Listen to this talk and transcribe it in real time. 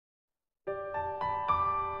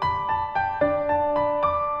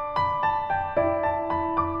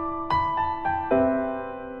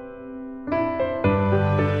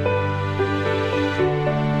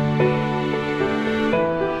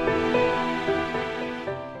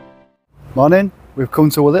Morning, we've come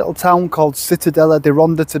to a little town called Cittadella di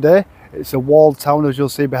Ronda today. It's a walled town, as you'll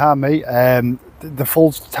see behind me. The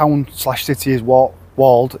full town slash city is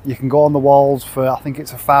walled. You can go on the walls for, I think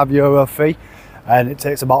it's a €5 fee, and it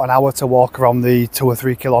takes about an hour to walk around the 2 or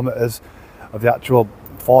 3 kilometres of the actual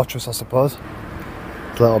fortress, I suppose.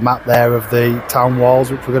 There's a little map there of the town walls,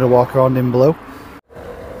 which we're going to walk around in blue.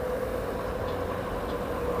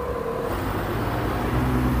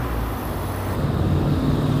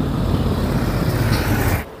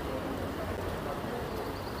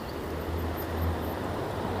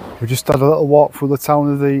 We just had a little walk through the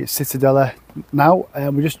town of the Cittadella now,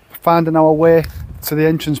 and we're just finding our way to the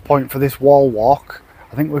entrance point for this wall walk.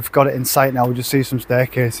 I think we've got it in sight now. We just see some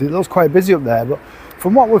staircases. It looks quite busy up there, but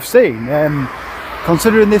from what we've seen,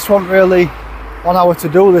 considering this wasn't really on our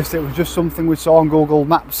to-do list, it was just something we saw on Google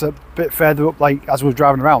Maps a bit further up, like as we were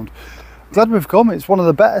driving around. Glad we've come. It's one of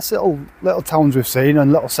the better little towns we've seen,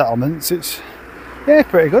 and little settlements. It's, yeah,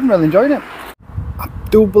 pretty good. I'm really enjoying it. I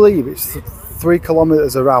do believe it's 3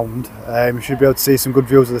 kilometres around. You should be able to see some good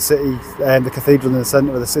views of the city and the cathedral in the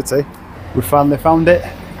centre of the city. We finally found it,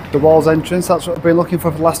 the walls entrance. That's what I've been looking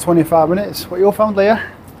for the last 25 minutes. What you found,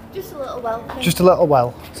 Leah? Just a little well. Just a little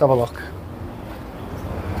well. Let's have a look.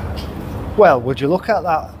 Well, would you look at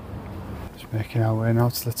that? Just making our way now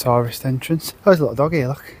to the tourist entrance. Oh, there's a little dog here,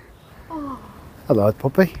 look. Oh. Hello,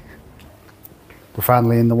 puppy. We're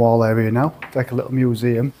finally in the wall area now. It's like a little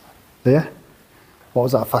museum there. What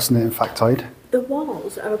was that fascinating factoid? The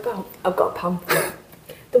walls are about, I've got a pamphlet.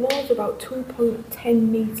 The walls are about 2.10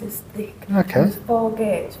 metres thick. Okay. And there's 4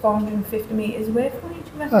 gates, 450 metres away from each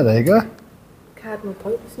other. Oh, there you go. Cardinal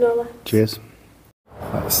points, no less. Cheers.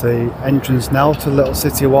 That's the entrance now to the little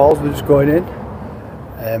city walls. We're just going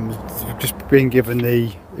in. We've just been given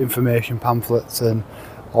the information pamphlets and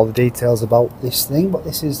all the details about this thing, but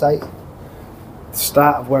this is like the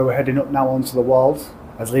start of where we're heading up now onto the walls.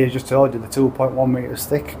 As Leah just told you, the 2.1 metres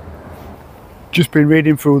thick. Just been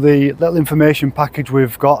reading through the little information package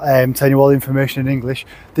we've got, telling you all the information in English.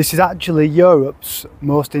 This is actually Europe's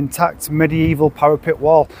most intact medieval parapet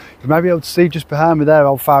wall. You might be able to see just behind me there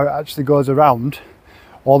how far it actually goes around,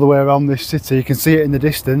 all the way around this city. You can see it in the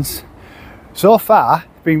distance. So far,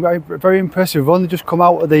 it's been very, very impressive. We've only just come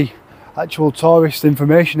out of the actual tourist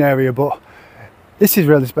information area, but this is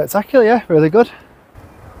really spectacular, yeah, really good.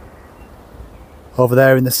 Over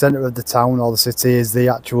there in the centre of the town or the city is the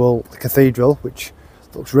actual cathedral, which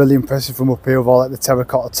looks really impressive from up here with all like the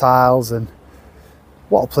terracotta tiles, and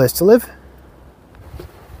what a place to live.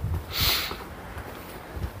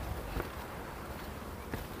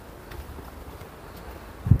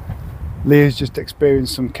 Leah's just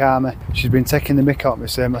experienced some karma. She's been taking the mick out of me,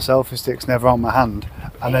 saying my selfie stick's never on my hand,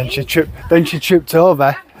 and then she tripped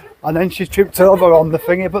over, and then she tripped over on the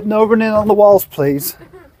thingy. But no running on the walls, please.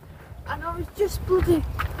 And I was just bloody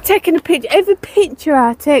taking a picture. Every picture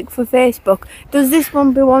I take for Facebook, does this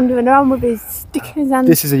one be wandering around with his stick in his hand?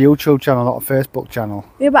 This is a YouTube channel, not a Facebook channel.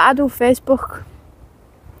 Yeah, but I do Facebook.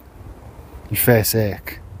 Your face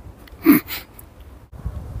ache.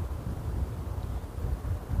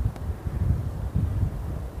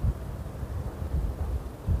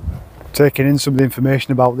 Taking in some of the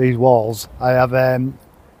information about these walls, I have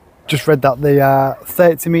just read that they are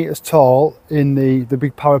 30 metres tall in the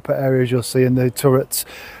big parapet areas you'll see in the turrets,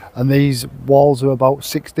 and these walls are about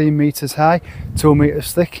 16 metres high, 2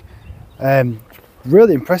 metres thick.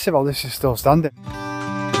 Really impressive how this is still standing.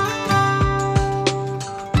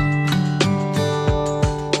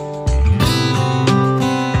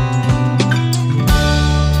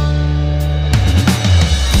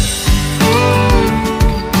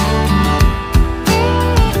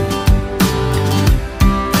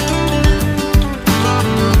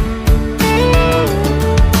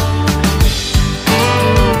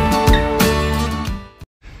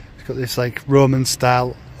 Got this like Roman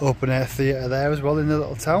style open air theatre there as well in the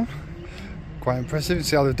little town. Quite impressive. You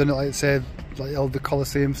see how they've done it, like say, like old the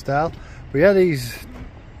Colosseum style. But yeah, this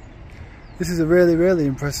is a really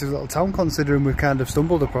impressive little town, considering we've kind of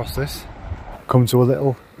stumbled across this. Come to a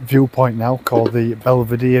little viewpoint now called the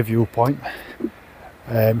Belvedere viewpoint.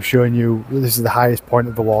 Showing you, this is the highest point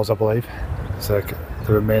of the walls, I believe. It's like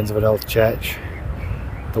the remains of an old church.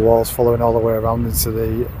 The walls following all the way around into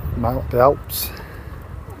the Alps.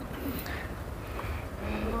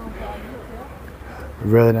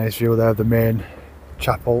 Really nice view there of the main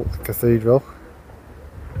chapel, the cathedral.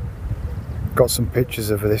 Got some pictures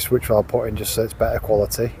of this which I'll put in just so it's better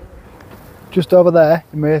quality. Just over there,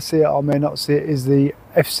 you may see it or may not see it, is the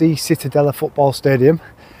FC Cittadella football stadium.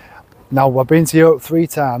 Now, I've been to Europe 3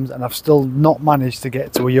 times and I've still not managed to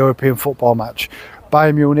get to a European football match.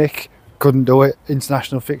 Bayern Munich, couldn't do it.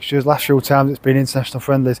 International fixtures, last few times it's been international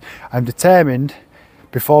friendlies. I'm determined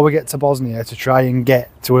before we get to Bosnia to try and get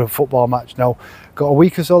to a football match. Now, got a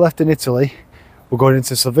week or so left in Italy. We're going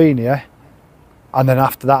into Slovenia, and then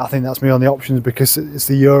after that I think that's my only options, because it's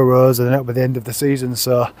the Euros and then it'll be the end of the season,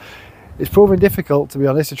 so it's proving difficult, to be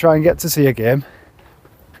honest, to try and get to see a game.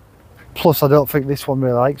 Plus I don't think this one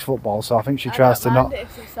really likes football, so I think she tries to not. It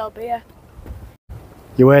if they sell beer.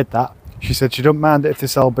 You heard that? She said she don't mind it if they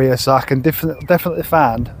sell beer, so I can definitely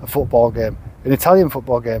find a football game, an Italian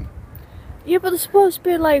football game. Yeah, but they're supposed to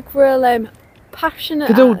be like real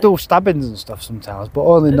passionate. They do stabbings and stuff sometimes, but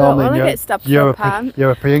only normally in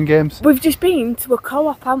European games. We've just been to a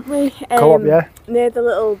co-op, haven't we? Co-op, yeah. Near the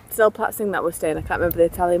little Zilpats thing that we're staying. I can't remember the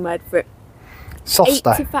Italian word for it.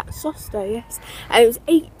 Sosta. Sosta, yes. And it was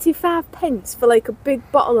 85 pence for like a big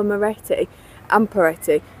bottle of Moretti,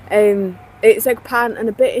 Amperetti. It's like a pint and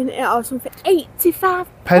a bit in it or something. 85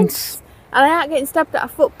 pence. And I ain't getting stabbed at a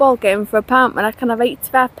football game for a pound when I can have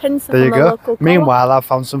 85 pence from the local co-op. Meanwhile, I've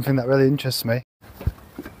found something that really interests me.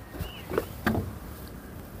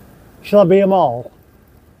 Shall I be them all?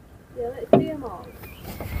 Yeah, let's be them all.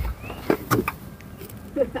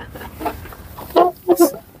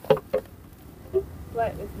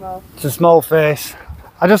 Slightly small. It's a small face.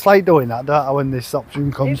 I just like doing that, don't I, when this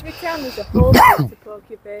option comes. Every time there's a hole to poke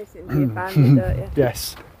your face into, you find it, don't you?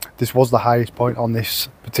 Yes. This was the highest point on this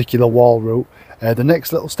particular wall route. The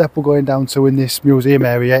next little step we're going down to in this museum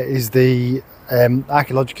area is the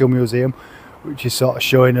archaeological museum, which is sort of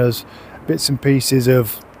showing us bits and pieces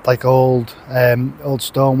of like old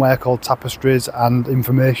stonework, old tapestries, and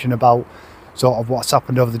information about sort of what's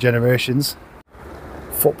happened over the generations.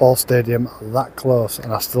 Football stadium that close,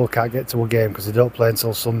 and I still can't get to a game because they don't play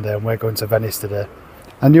until Sunday, and we're going to Venice today.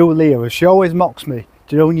 I knew Leah, she always mocks me.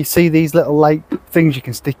 Do you know when you see these little like things you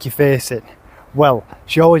can stick your face in? Well,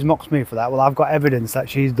 she always mocks me for that. Well, I've got evidence that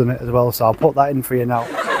she's done it as well, so I'll put that in for you now.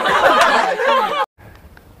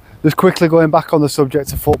 Just quickly going back on the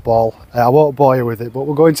subject of football, I won't bore you with it, but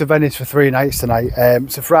we're going to Venice for 3 nights tonight.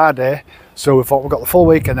 It's a Friday, so we thought we've got the full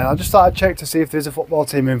weekend, and I just thought I'd check to see if there's a football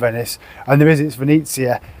team in Venice, and there is. It's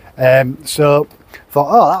Venezia. So thought,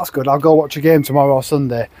 oh, that's good, I'll go watch a game tomorrow or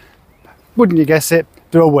Sunday. Wouldn't you guess it,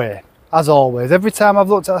 they're away. As always, every time I've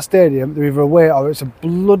looked at a stadium, they're either away or it's a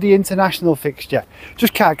bloody international fixture.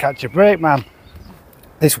 Just can't catch a break, man.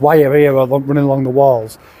 This wire here running along the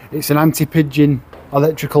walls, it's an anti-pigeon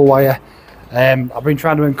electrical wire. I've been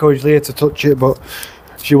trying to encourage Leah to touch it, but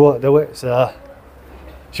she won't do it, so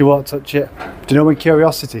she won't touch it. Do you know when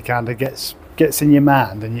curiosity kind of gets in your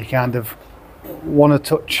mind and you kind of want to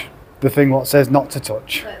touch the thing what says not to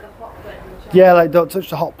touch? Like the hot plate. Yeah, like don't touch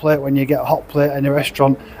the hot plate when you get a hot plate in a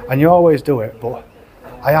restaurant, and you always do it, but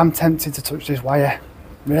I am tempted to touch this wire,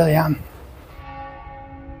 really am.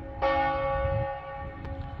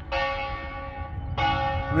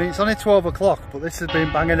 I mean, it's only 12 o'clock, but this has been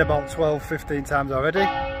banging about 12-15 times already.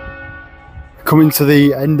 Coming to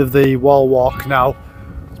the end of the wall walk now.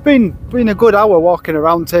 It's been a good hour walking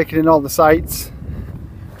around, taking in all the sights.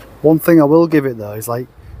 One thing I will give it though is like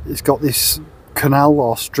it's got this canal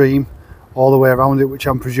or stream all the way around it, which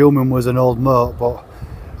I'm presuming was an old moat, but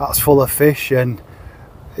that's full of fish, and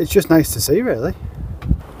it's just nice to see, really.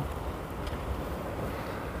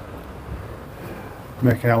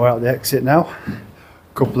 Making our way out the exit now.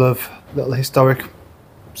 Couple of little historic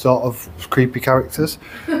sort of creepy characters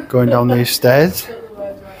going down these stairs.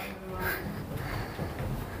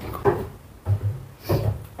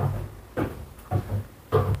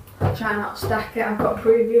 Try not to stack it, I've got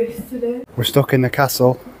previous today. We're stuck in the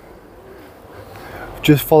castle. We've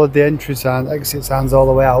just followed the entry sign, exit signs all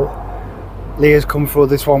the way out. Leah's come through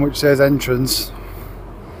this one which says entrance.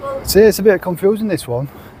 See, it's a bit confusing, this one.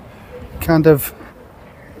 Kind of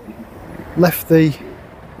left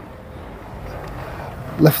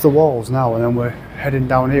the walls now, and then we're heading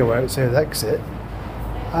down here where it says exit,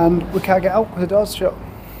 and we can't get out because the door's shut.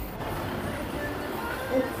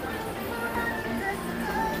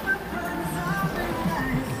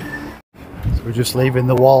 So we're just leaving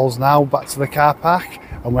the walls now, back to the car park,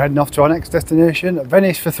 and we're heading off to our next destination,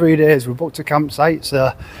 Venice, for 3 days. We booked a campsite,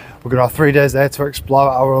 so we're going to have 3 days there to explore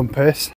at our own pace.